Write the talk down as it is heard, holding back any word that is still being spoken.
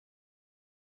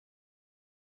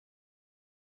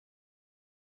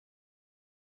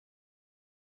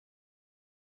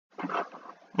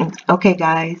Okay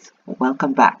guys,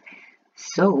 welcome back.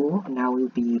 So now we'll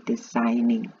be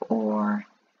designing our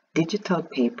digital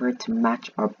paper to match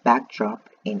our backdrop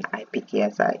in iPiccy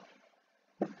as I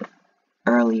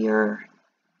earlier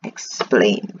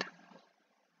explained.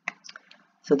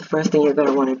 So the first thing you're going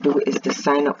to want to do is to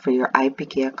sign up for your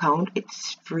iPiccy account.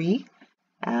 It's free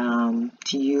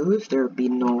to use. There will be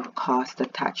no cost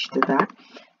attached to that.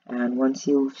 And once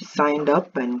you've signed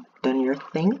up and done your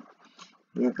thing,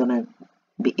 you're going to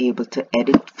be able to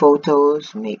edit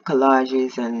photos, make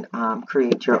collages, and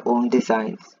create your own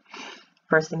designs.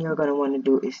 First thing you're going to want to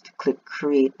do is to click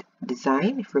create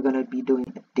design if we're going to be doing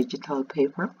a digital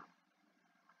paper.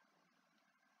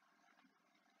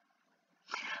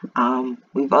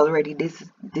 We've already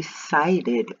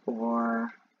decided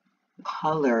our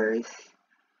colors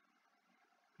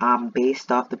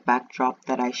based off the backdrop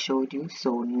that I showed you,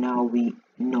 so now we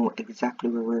know exactly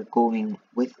where we're going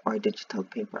with our digital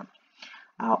paper.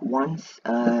 Once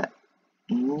a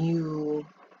new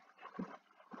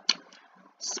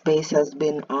space has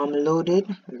been loaded,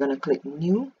 you're going to click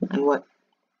new, and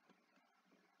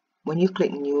when you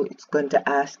click new, it's going to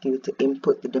ask you to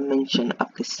input the dimension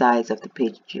of the size of the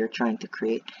page you're trying to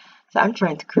create. So I'm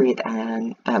trying to create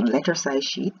a letter size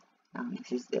sheet.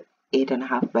 This is the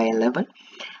 8.5 by 11.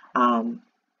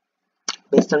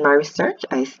 Based on my research,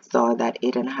 I saw that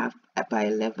 8.5 by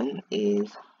 11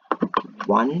 is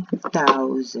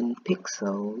 1000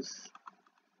 pixels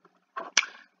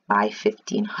by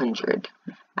 1500,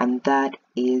 and that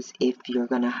is if you're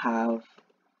gonna have,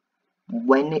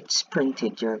 when it's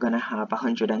printed, you're gonna have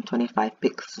 125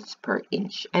 pixels per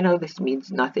inch. I know this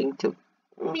means nothing to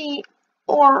me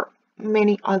or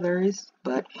many others,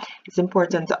 but it's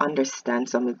important to understand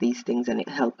some of these things, and it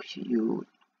helps you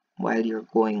while you're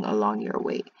going along your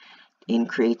way in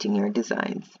creating your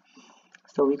designs.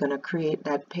 So we're gonna create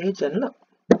that page, and look,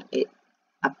 it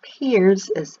appears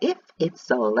as if it's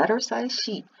a letter size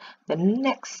sheet. The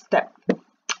next step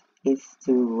is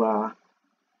to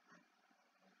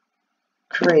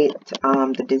create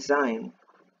the design.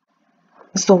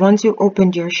 So once you've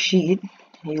opened your sheet,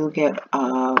 you'll get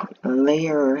a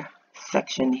layer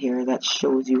section here that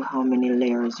shows you how many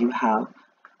layers you have.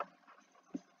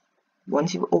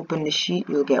 Once you open the sheet,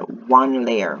 you'll get one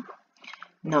layer.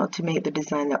 Now to make the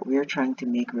design that we're trying to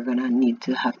make, we're gonna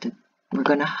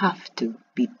have to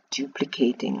be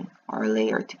duplicating our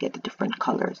layer to get the different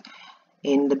colors.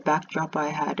 In the backdrop I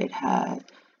had, it had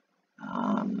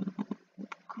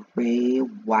gray,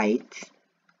 white,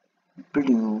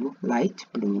 blue, light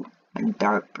blue, and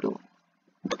dark blue.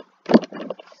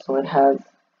 So it has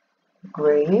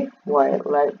gray, white,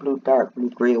 light blue, dark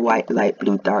blue, gray, white, light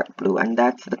blue, dark blue, and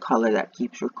that's the color that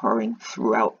keeps recurring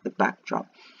throughout the backdrop.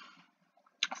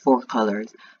 4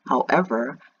 colors.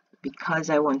 However, because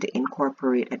I want to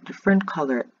incorporate a different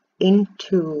color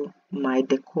into my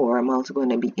decor, I'm also going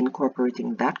to be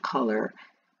incorporating that color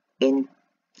in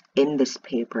this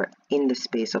paper in the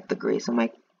space of the gray. So my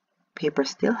paper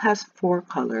still has 4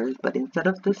 colors, but instead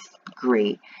of this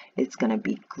gray, it's going to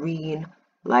be green,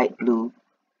 light blue,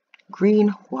 green,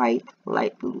 white,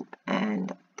 light blue,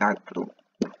 and dark blue.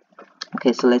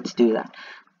 Okay, so let's do that.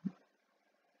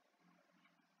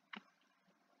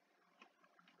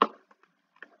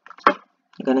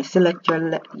 You're going to select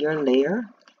your layer,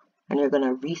 and you're going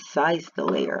to resize the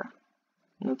layer.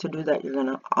 Now to do that, you're going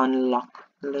to unlock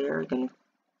the layer. You're going to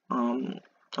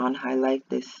unhighlight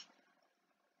this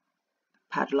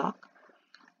padlock,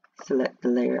 select the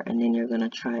layer, and then you're going to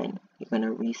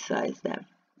resize that.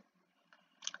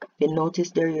 You'll notice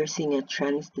there you're seeing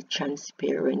the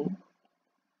transparent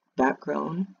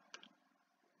background.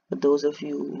 For those of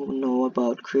you who know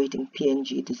about creating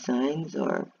PNG designs,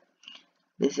 or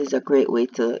this is a great way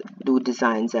to do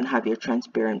designs and have your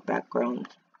transparent background.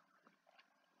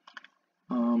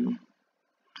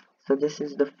 So this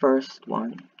is the first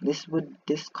one. This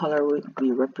color would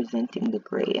be representing the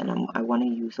gray, and I want to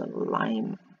use a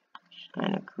lime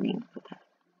kind of green for that.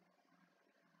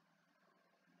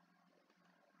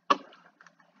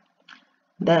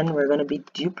 Then we're going to be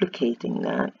duplicating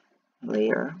that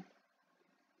layer.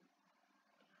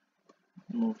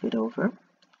 Move it over,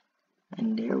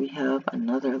 and there we have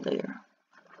another layer,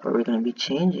 but we're going to be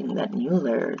changing that new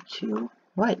layer to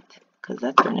white because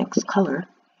that's our next color,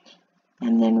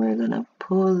 and then we're going to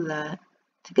pull that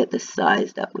to get the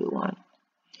size that we want.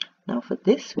 Now for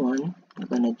this one, we're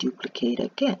going to duplicate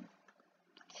again.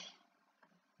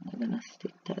 I'm going to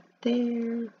stick that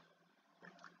there,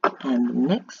 and the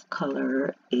next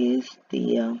color is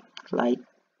the light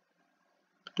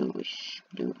bluish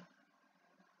blue.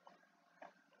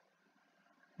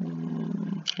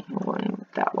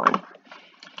 That one.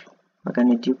 We're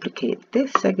going to duplicate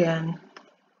this again,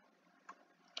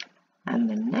 and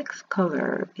the next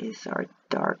color is our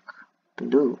dark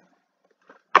blue.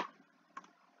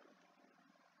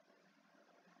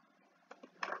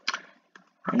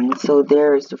 And so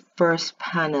there's the first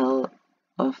panel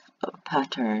of a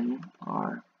pattern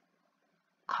or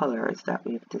colors that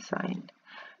we've designed.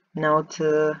 Now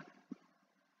to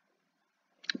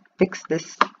fix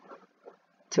this,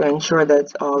 to ensure that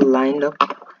it's all lined up,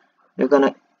 you're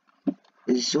going to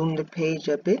zoom the page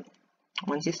a bit.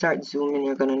 Once you start zooming,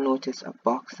 you're going to notice a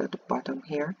box at the bottom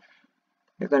here.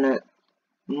 You're going to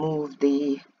move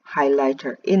the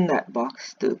highlighter in that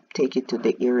box to take you to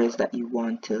the areas that you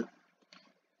want to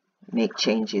make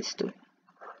changes to.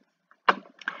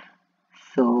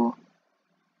 So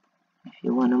if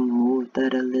you want to move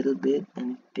that a little bit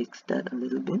and fix that a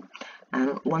little bit,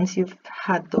 and once you've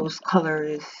had those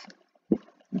colors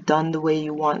done the way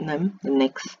you want them, the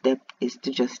next step is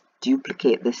to just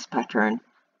duplicate this pattern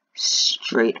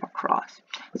straight across.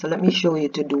 So let me show you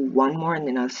to do one more, and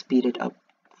then I'll speed it up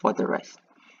for the rest.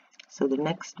 So the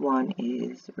next one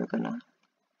is we're gonna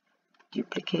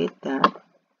duplicate that.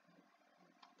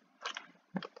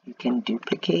 You can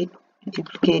duplicate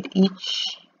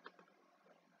each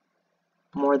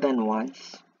more than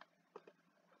once.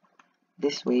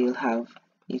 This way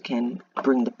you can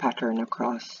bring the pattern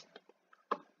across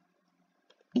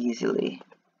easily.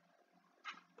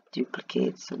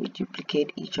 Duplicate, so we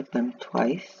duplicate each of them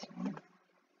twice. 1,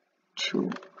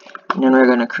 2, and then we're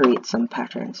going to create some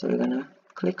patterns. So we're going to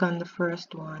click on the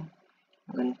first one.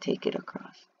 I'm going to take it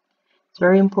across. It's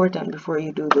very important before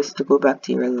you do this to go back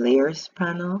to your layers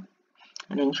panel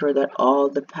and ensure that all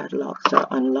the padlocks are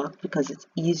unlocked, because it's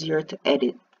easier to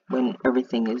edit when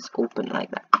everything is open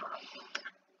like that.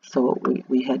 So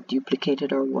we had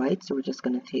duplicated our white, so we're just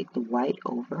going to take the white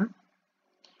over.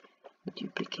 We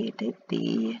duplicated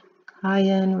the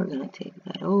cayenne, we're going to take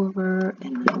that over,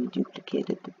 and then we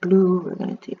duplicated the blue, we're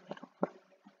going to take that over.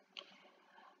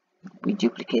 We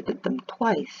duplicated them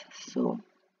twice, so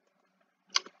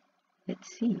let's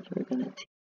see, we're going to take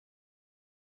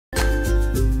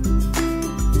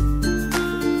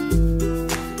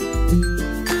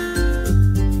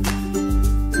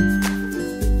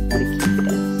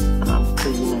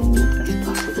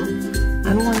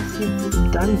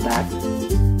done that,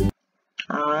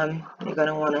 you're going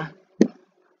to want to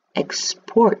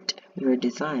export your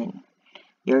design.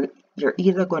 You're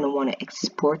either going to want to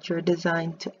export your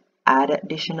design to add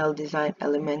additional design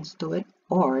elements to it,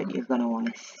 or you're going to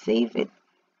want to save it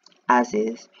as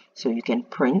is, so you can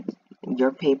print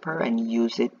your paper and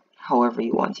use it however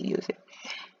you want to use it.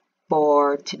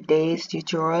 For today's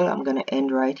tutorial, I'm going to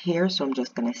end right here, so I'm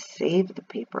just going to save the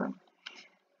paper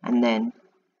and then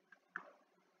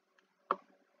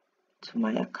to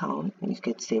my account. You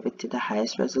could save it to the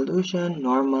highest resolution,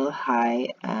 normal,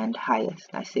 high, and highest.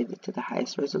 I saved it to the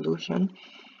highest resolution,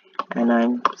 and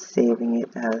I'm saving it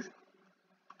as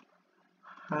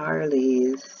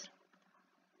Harley's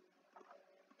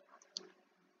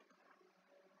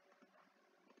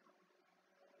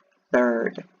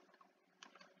third.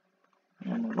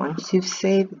 And once you've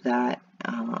saved that,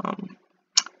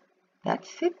 that's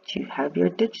it. You have your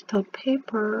digital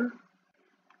paper.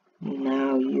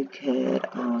 Now you could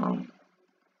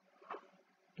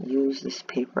use this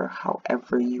paper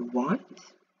however you want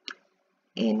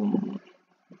in